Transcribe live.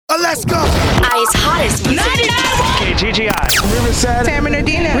Let's go. I's hottest music. 99. KGGI. Riverside. San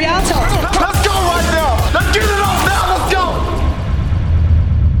Bernardino. Rialto. Let's go right now. Let's get it off now. Let's go.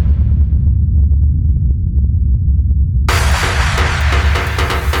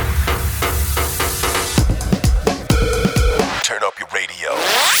 Turn up your radio.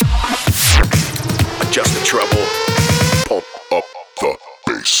 Adjust the treble. Pump up the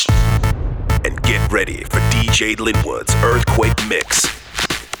bass. And get ready for DJ Linwood's Earthquake Mix.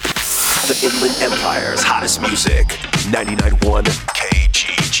 The Inland Empire's hottest music. 99.1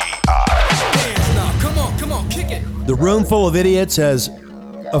 KGGI. Come on, kick it. The room full of idiots has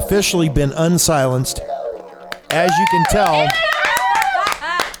officially been unsilenced. As you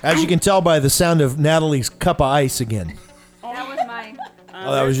can tell by the sound of Natalie's cup of ice again. That was mine.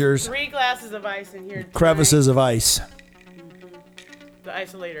 Oh, that was yours? 3 glasses of ice in here. Crevices of ice. The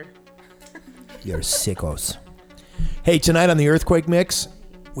isolator. You're sickos. Hey, tonight on the Earthquake Mix,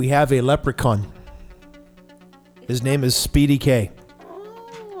 we have a leprechaun. His name is Speedy K.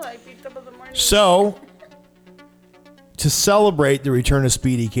 Oh, I picked up in the morning. So, to celebrate the return of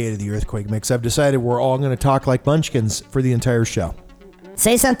Speedy K to the Earthquake Mix, I've decided we're all going to talk like munchkins for the entire show.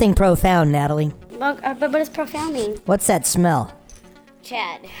 Say something profound, Natalie. But what does profound mean? What's that smell?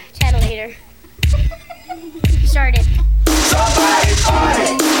 Chad later. Started. Somebody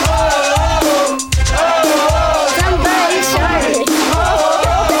party. Somebody started.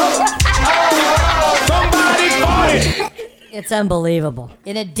 Somebody party. It's unbelievable.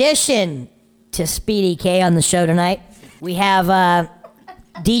 In addition to Speedy K on the show tonight, we have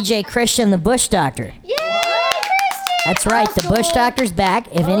DJ Christian the Bush Doctor. Yay, Christian! That's right, the Bush Doctor's back.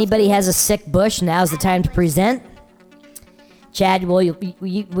 If anybody has a sick bush, now's the time to present. Chad, will you be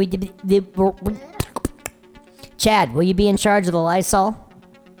in charge of the Lysol?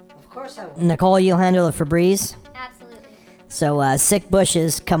 Of course I will. Nicole, you'll handle the Febreze. Absolutely. So, sick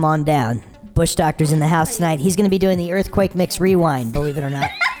bushes, come on down. Bush Doctor's in the house tonight. He's going to be doing the Earthquake Mix Rewind, believe it or not.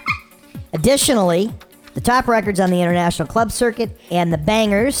 Additionally, the top records on the international club circuit and the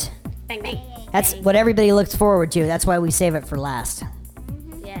bangers. Bang, bang. That's what everybody looks forward to. That's why we save it for last.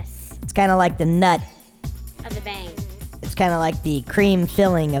 Yes. It's kind of like the nut. Of the bang. It's kind of like the cream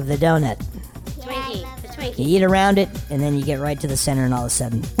filling of the donut. Twinkie. The Twinkie. You eat around it, and then you get right to the center, and all of a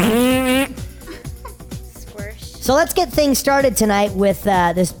sudden. Squish. So let's get things started tonight with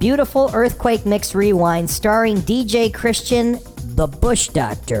this beautiful Earthquake Mix Rewind starring DJ Christian, the Bush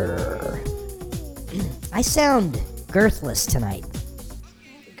Doctor. I sound girthless tonight.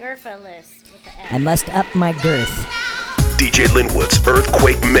 Gerfa-list with the F. I must up my girth. DJ Linwood's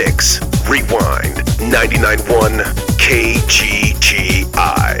Earthquake Mix. Rewind. 99.1 KGGI.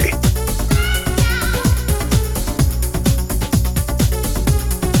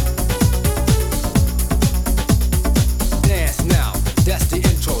 Dance now, that's the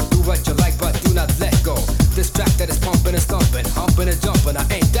intro. Do what you like, but do not let go. This track that is pumping and stomping, humping and jumping. I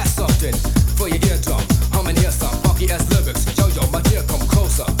ain't that something for your eardrum. Humming here some funky ass lyrics. Yo, my dear, come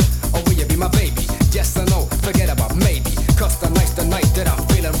closer. Or will you be my baby? Yes or no? Forget about maybe. Cause tonight's the night that I'm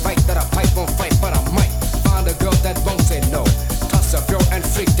feeling right. That I fight won't fight, but I might find a girl that won't say no. Toss a girl and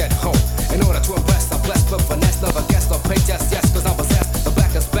freak that hoe. In order to impress, I'm blessed with finesse. Never guess or pay just yes, cause I'm possessed. The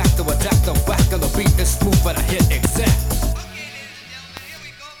black is back to attack the whack. And the beat is smooth, but I hit exact.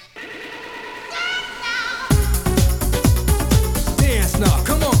 Dance now,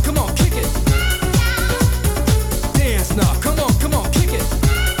 come on, kick it. Dance now, come on, kick it.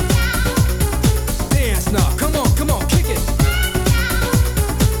 Dance now, come on, kick it.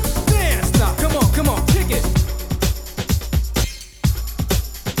 Dance now, come on, kick it.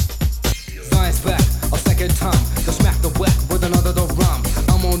 Science back, a second time, to smack the whack with another the rhyme.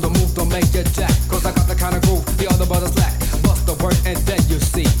 I'm on the move, don't make it jack, cause I got the kind of groove the other brothers lack. Bust the word and then you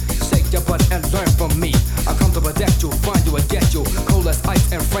see, shake your butt and learn from me. I come to protect you, find you and get you, cold as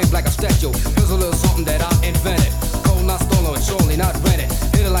ice and framed like a statue. Here's a little something that I invented, cold not stolen, surely not rented.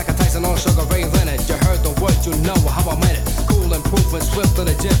 Hit it like a Tyson on Sugar Ray Leonard. You heard the word, you know how I meant it. Cool and proven, swift to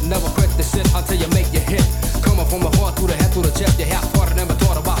the jet, never quit the shit until you make your hit. Coming from the heart through the head, through the chest, you half-hearted, never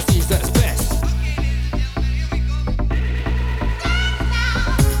thought about these that is best.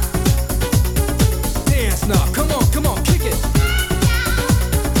 Dance now, come on, kick it.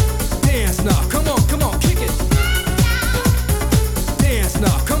 Dance now, come on, kick it. Dance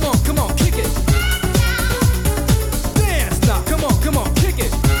now, come on, kick it. Dance now, come on, kick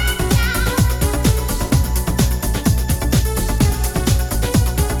it.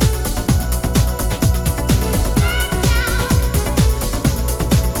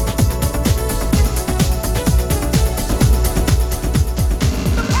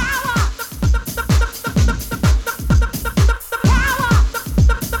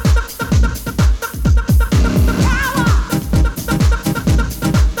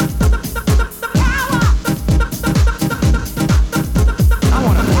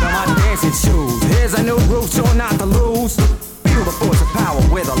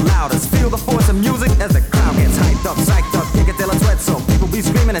 loudest. Feel the force of music as the crowd gets hyped up, psyched up, kick it till it's wet. So people be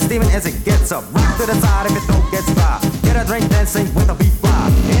screaming and steaming as it gets up. Rock to the side if it don't get by. Get a drink, then sing with a beat fly.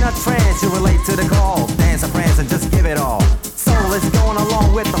 In a trance, you relate to the call. Dance a prance and just give it all. Soul is going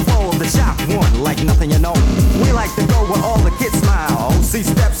along with the flow of the shop one, like nothing you know. We like to go where all the kids smile. OC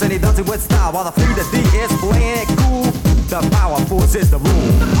steps and he does it with style, while the 3 to D is playing it cool. The power force is the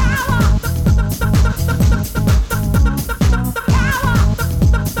rule.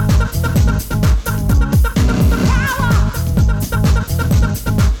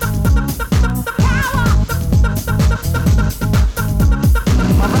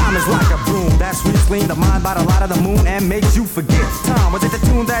 Like a broom that sweeps clean the mind by the light of the moon and makes you forget time. Was it the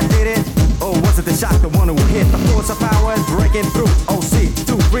tune that did it? Or was it the shock, the one who hit? The force of power is breaking through. OC,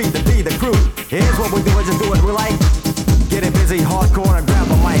 2, 3, the D, the crew. Here's what we do, just do what we like. Get it busy, hardcore, and grab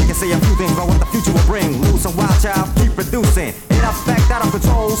a mic and say a few things about what the future will bring. Lose some wild child, keep producing. In effect, out of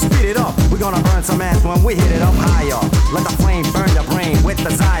control, speed it up. We're gonna burn some ass when we hit it up higher. Let the flame burn your brain with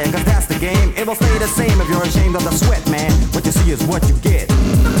desire, cause that's the game. It will stay the same if you're ashamed of the sweat, man. What you see is what you get.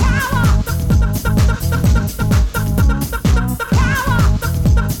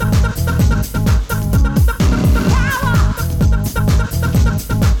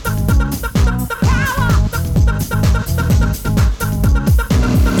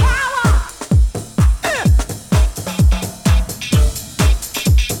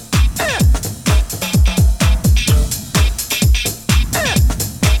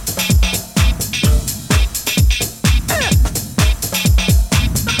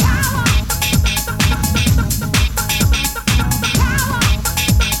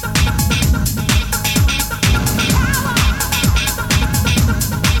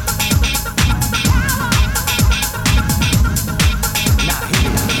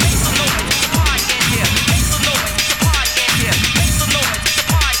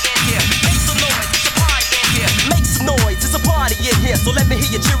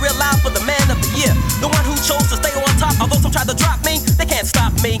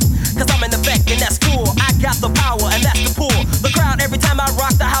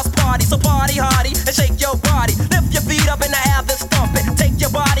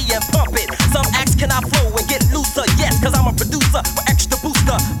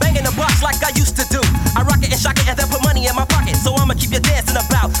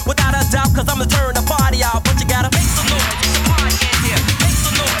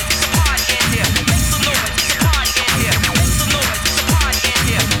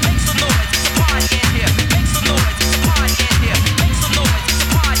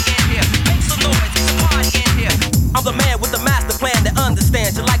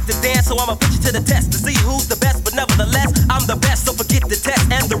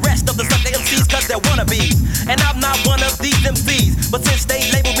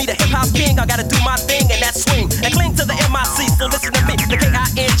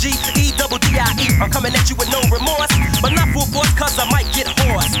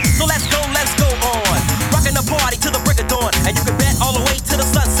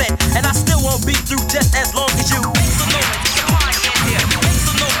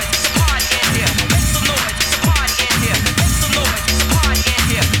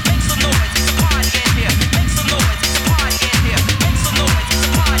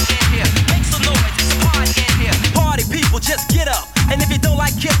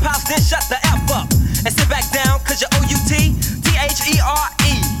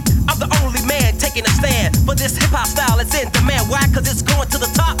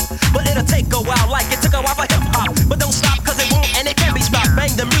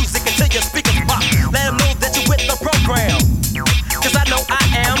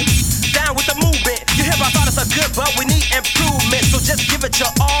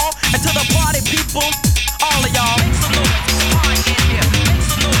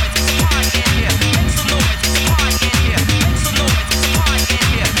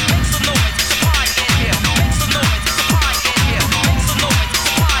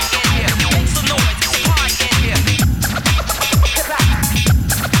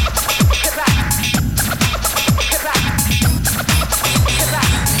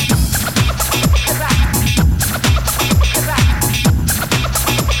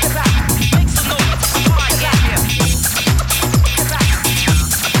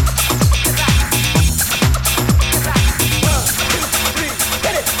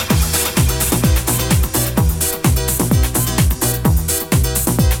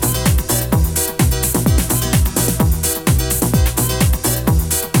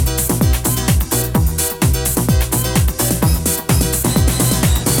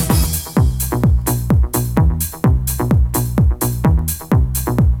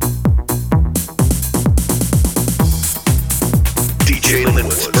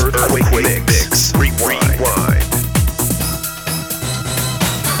 Earthquake Mix. Rewind.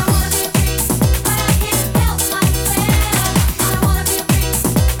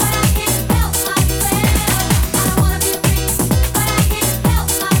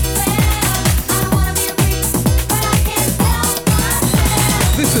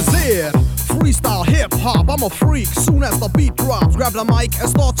 This is it, freestyle hip hop. I'm a freak. Soon as the beat drops, grab the mic and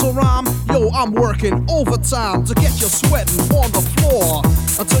start to rhyme. Yo, I'm working overtime to get you sweating on the floor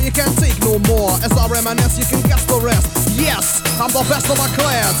until you can't take no more. As I reminisce, you can guess the rest. Yes, I'm the best of my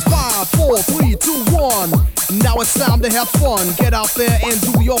class. 5, 4, 3, 2, 1. Now it's time to have fun. Get out there and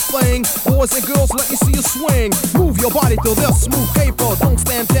do your thing. Boys and girls, let me see you swing. Move your body to this smooth paper. Don't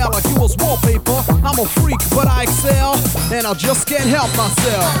stand there like you was wallpaper. I'm a freak, but I excel, and I just can't help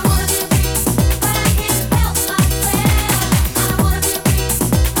myself.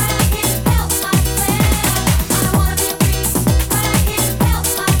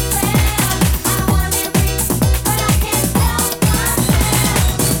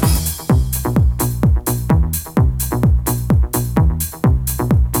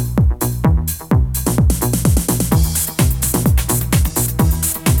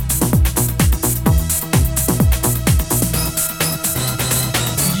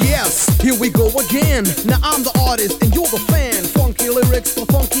 Here we go again. Now I'm the artist and you're the fan. Funky lyrics for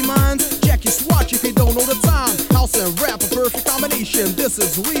funky minds. Check your swatch if you don't know the time. House and rap, a perfect combination. This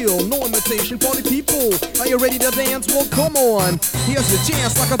is real, no imitation. Party people, are you ready to dance? Well, come on. Here's your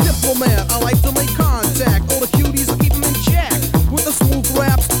chance, like a diplomat. I like to make contact. All the cuties, I keep them in check. With the smooth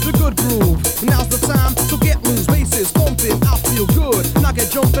raps, the good groove. Now's the time to get loose. Basses pumping, I feel good. Knock it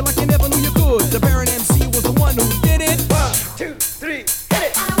jumping like you never knew you could. The Baron MC was the one who did it. 1, 2, 3, hit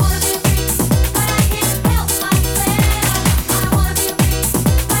it.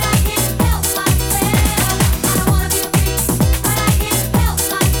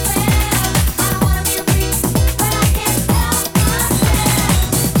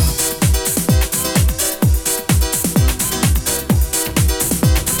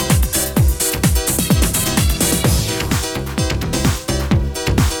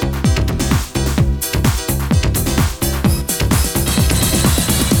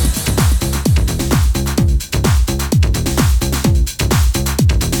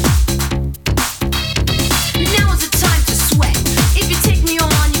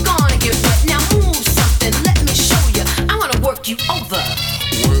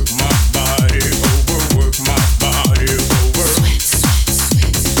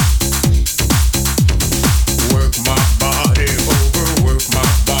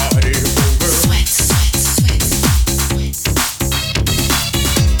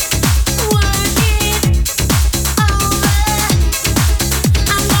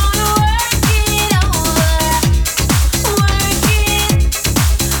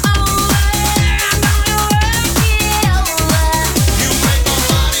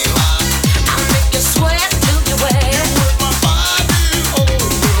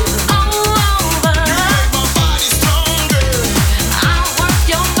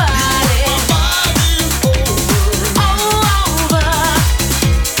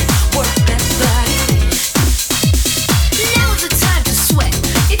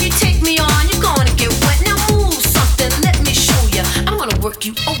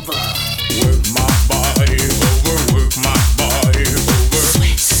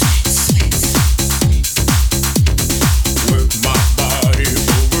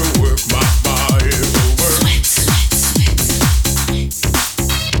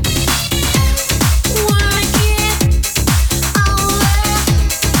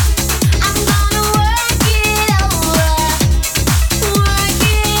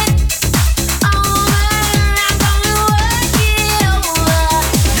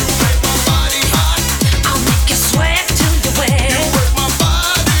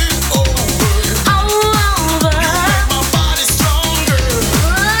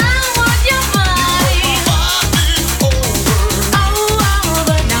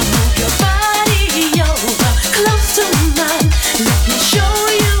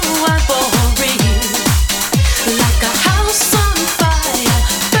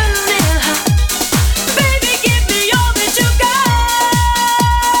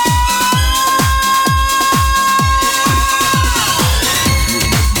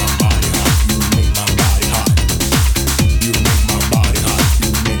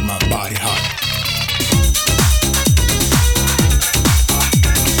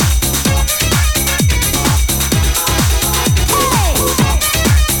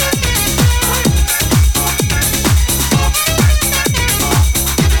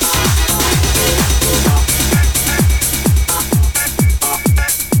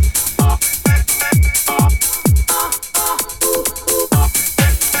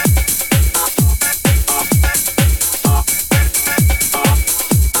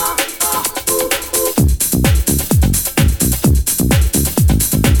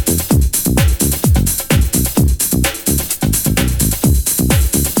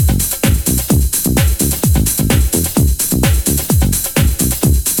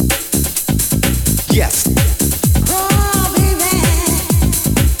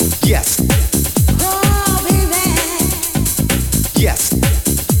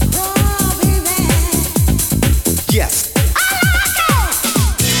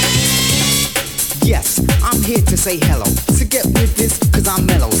 Yes, I'm here to say hello. So get with this, cause I'm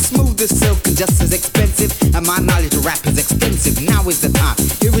mellow. Smooth as silk and just as expensive. And my knowledge of rap is extensive. Now is the time,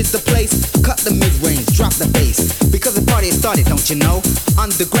 here is the place. Cut the mid-range, drop the bass. Because the party has started, don't you know?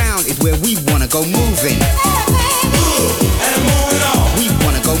 Underground is where we wanna go moving. And moving on. We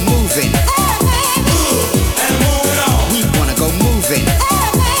wanna go moving. And moving on. We wanna go moving.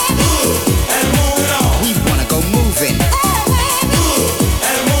 And moving on. We wanna go moving.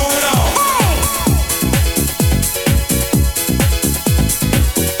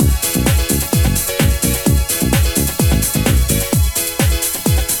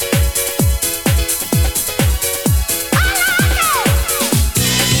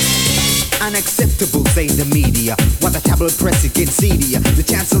 Unacceptable, say the media. While the tabloid press is getting seedier. The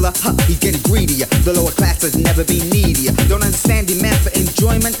chancellor, he's getting greedier. The lower class has never been needier. Don't understand demand for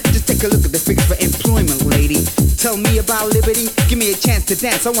enjoyment? Just take a look at the figures for employment, lady. Tell me about liberty, give me a chance to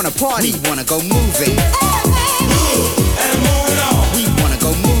dance. I wanna party, we wanna go moving. And moving on. We wanna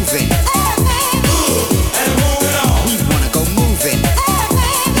go moving. And moving on. We wanna go moving.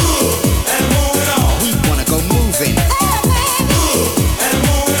 And moving on. We wanna go moving.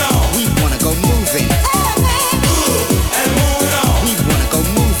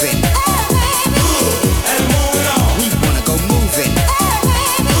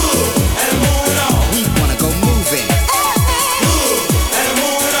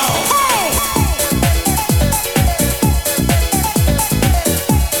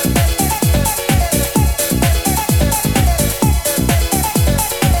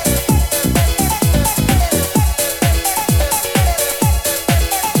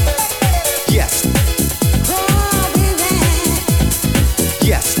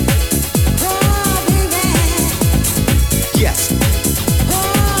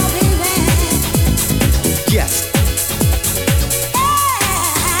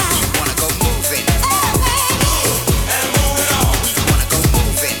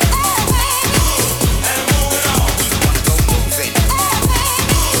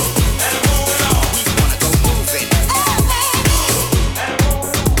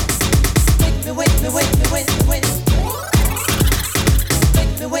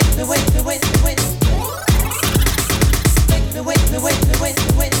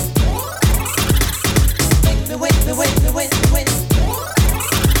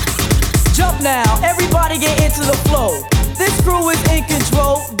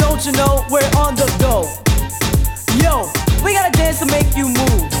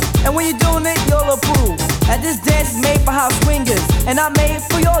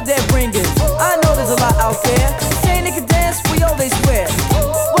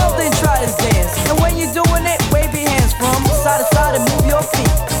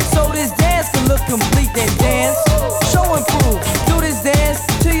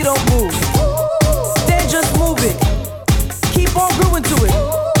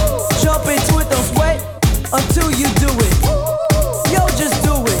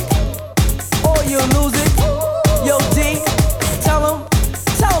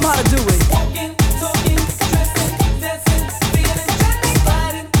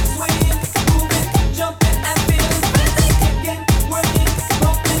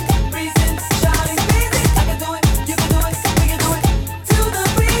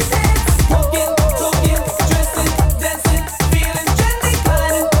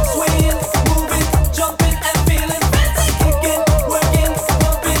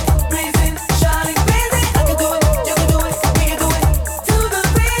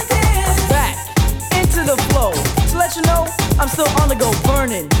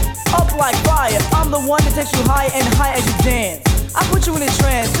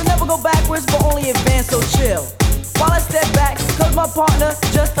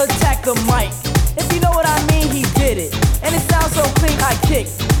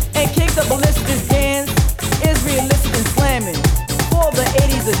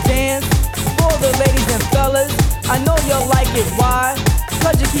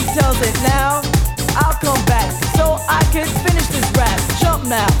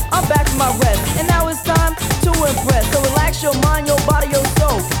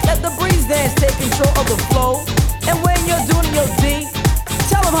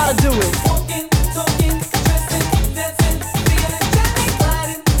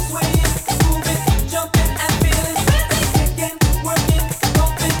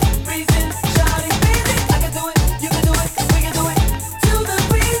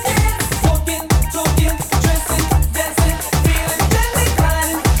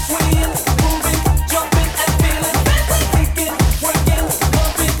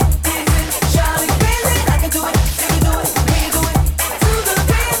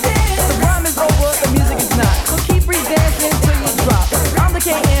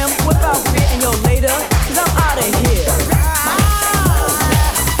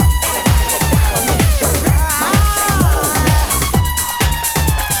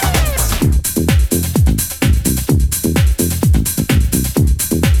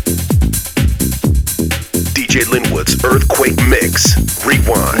 Earthquake Mix.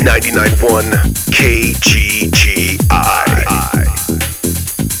 Rewind 99.1 KGGI.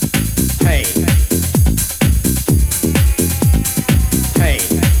 Hey. Hey.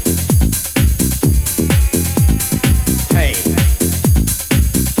 Hey.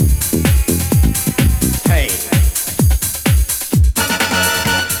 Hey.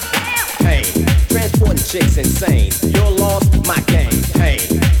 Hey. Transporting chicks insane. You're lost, my game. Hey.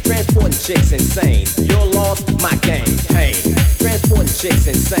 Transporting chicks insane. You're lost, my game. Hey. Transporting chicks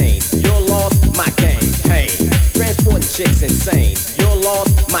insane. You're lost, my game. Hey. Transporting chicks insane. You're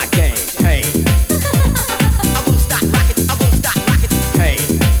lost, my game. Hey. I won't stop rockin'. I won't stop rockin'. Hey.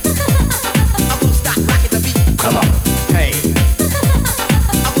 I won't stop rockin' the beat. Come on. Hey.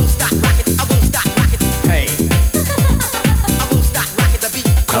 I won't stop rockin'. I won't stop rockin'. Hey. I won't stop rockin' the beat.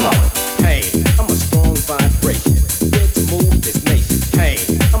 Come on. Hey. I'm a strong vibration. Here to move this nation. Hey.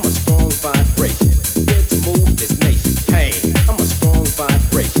 I'm a strong vibration. Here to move this nation. Hey. I'm a strong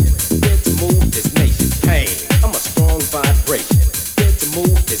vibration. Here to move this nation. Hey. I'm a strong vibration. Here to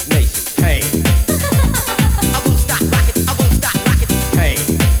move this nation. Hey. I won't stop rockin'. I won't stop rockin'. Hey.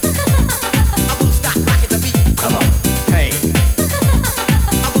 I won't stop rockin' the beat. Come on. Hey.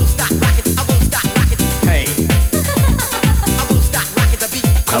 I won't stop rockin'. I won't stop rockin'. Hey. I won't stop rockin' the beat.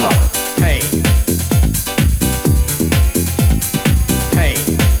 Come on. Hey. Hey.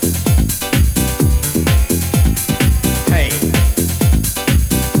 Hey.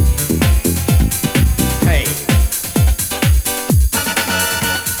 Hey.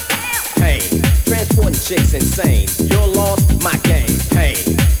 Hey. Transporting chicks insane. You're lost, my game. Hey.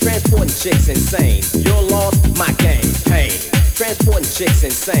 Transporting chicks insane. You're lost, my game. Hey. Transporting chicks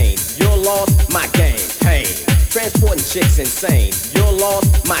insane. You're lost, my game. Hey. Transporting chicks insane. You're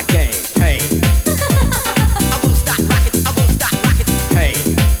lost, my game. Hey. I won't stop rockin'. I won't stop rockin'. Hey.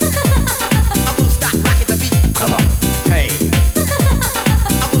 I won't stop rockin' the beat. Come on. Hey.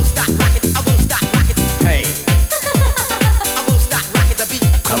 I won't stop rockin'. I won't stop rockin'. Hey. I won't stop rockin' the beat.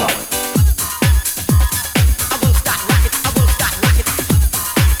 Come on. I won't stop rockin'. I won't stop rockin'.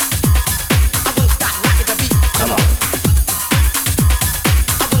 I won't stop rockin' the beat. Come on.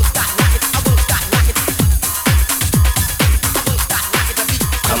 I won't stop rockin'. I won't stop rockin'. I won't stop rockin' the beat.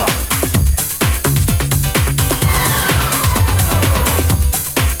 Come on.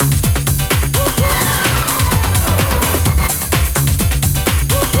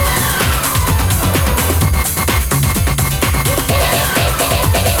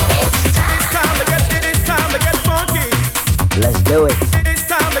 Let's do it. It's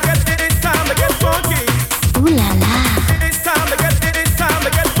time to get funky. Ooh la la. It's time to get funky. It's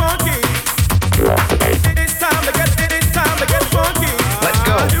time to get funky. Let's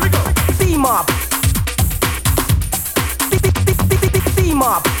go. Here we go. Theme-up.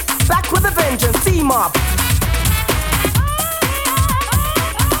 Theme-up. Back with a vengeance. Theme-up.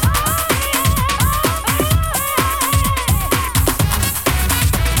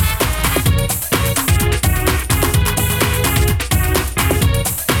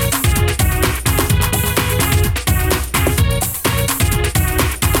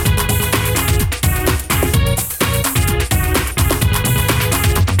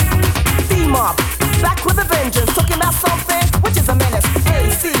 Theme up, back with a vengeance, talking about something which is a menace.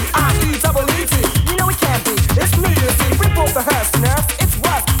 ACIEEET. You know we can't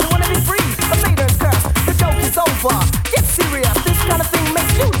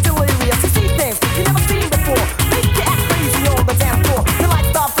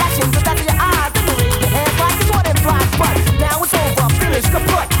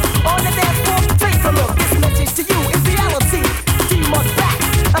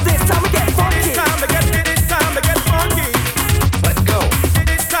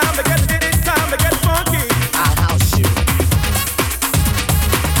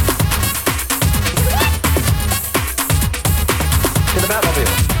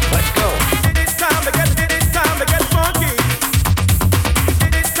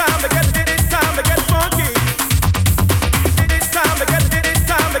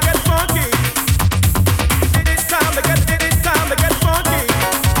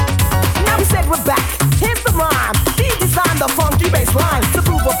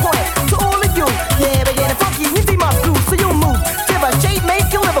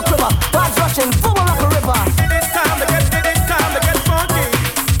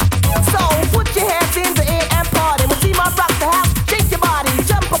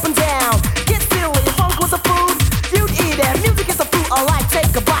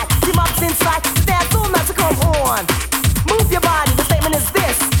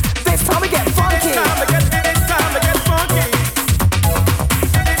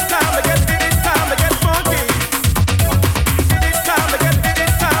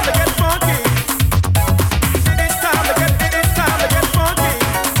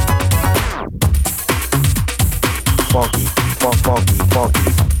funky, funky, funky,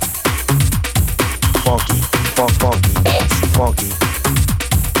 funky, funky, funky,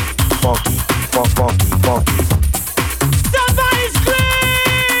 funky, funky, funky. Somebody scream!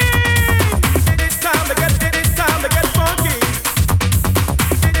 It's time to get funky.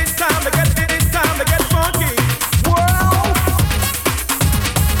 It's time to get funky. World!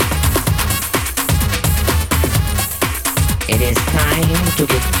 It is time to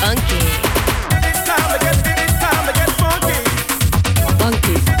get funky. It's time to get funky.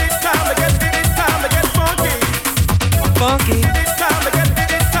 Funky. It's time to get funky. Funky.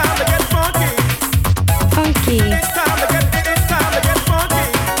 It's time to get funky. Funky. It's time to get funky.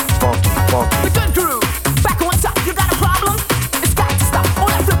 Funky, funky. The good groove, back on top. You got a problem? It's got to stop. All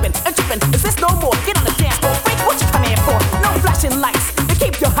that flipping and tripping. Is this no more? Get on the dance floor. Freak, what you come here for? No flashing lights. To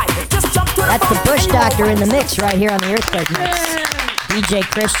keep you hyping. Just jump to the That's the phone Bush and you won't Doctor in the mix right here on the Earthquake Mix. DJ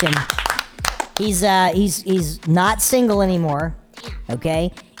Christian. He's not single anymore,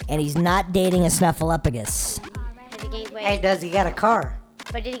 okay? And he's not dating a snuffleupagus. Has he gained weight? Hey, does he got a car?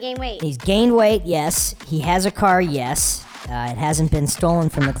 But did he gain weight? He's gained weight, yes. He has a car, yes. It hasn't been stolen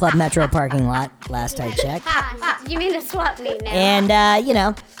from the Club Metro parking lot, last I checked. You mean the swap meet now? And,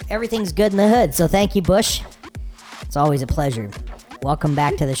 everything's good in the hood. So thank you, Bush. It's always a pleasure. Welcome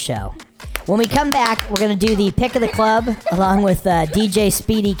back to the show. When we come back, we're going to do the pick of the club along with DJ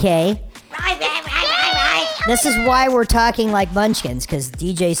Speedy K. This is why we're talking like munchkins, because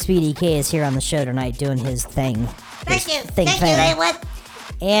DJ Speedy K is here on the show tonight doing his thing. Thank you. Thing.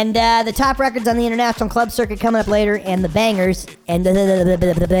 And the top records on the international club circuit coming up later, and the bangers, and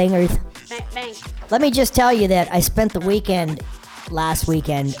the bangers. Bang. Let me just tell you that I spent the weekend, last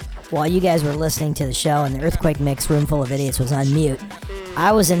weekend, while you guys were listening to the show and the Earthquake Mix Room Full of Idiots was on mute.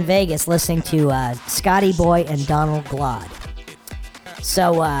 I was in Vegas listening to Scotty Boy and Donald Glod.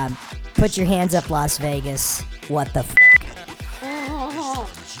 So, put your hands up, Las Vegas. What the f***?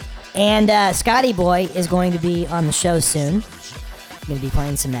 And Scotty Boy is going to be on the show soon. Going to be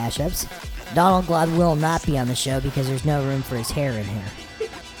playing some mashups. Donald Glod will not be on the show because there's no room for his hair in here.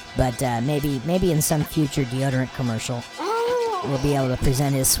 But maybe in some future deodorant commercial, we'll be able to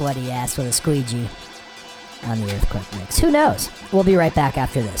present his sweaty ass with a squeegee on the Earthquake Mix. Who knows? We'll be right back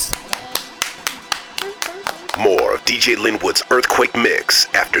after this. More of DJ Linwood's Earthquake Mix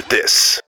after this.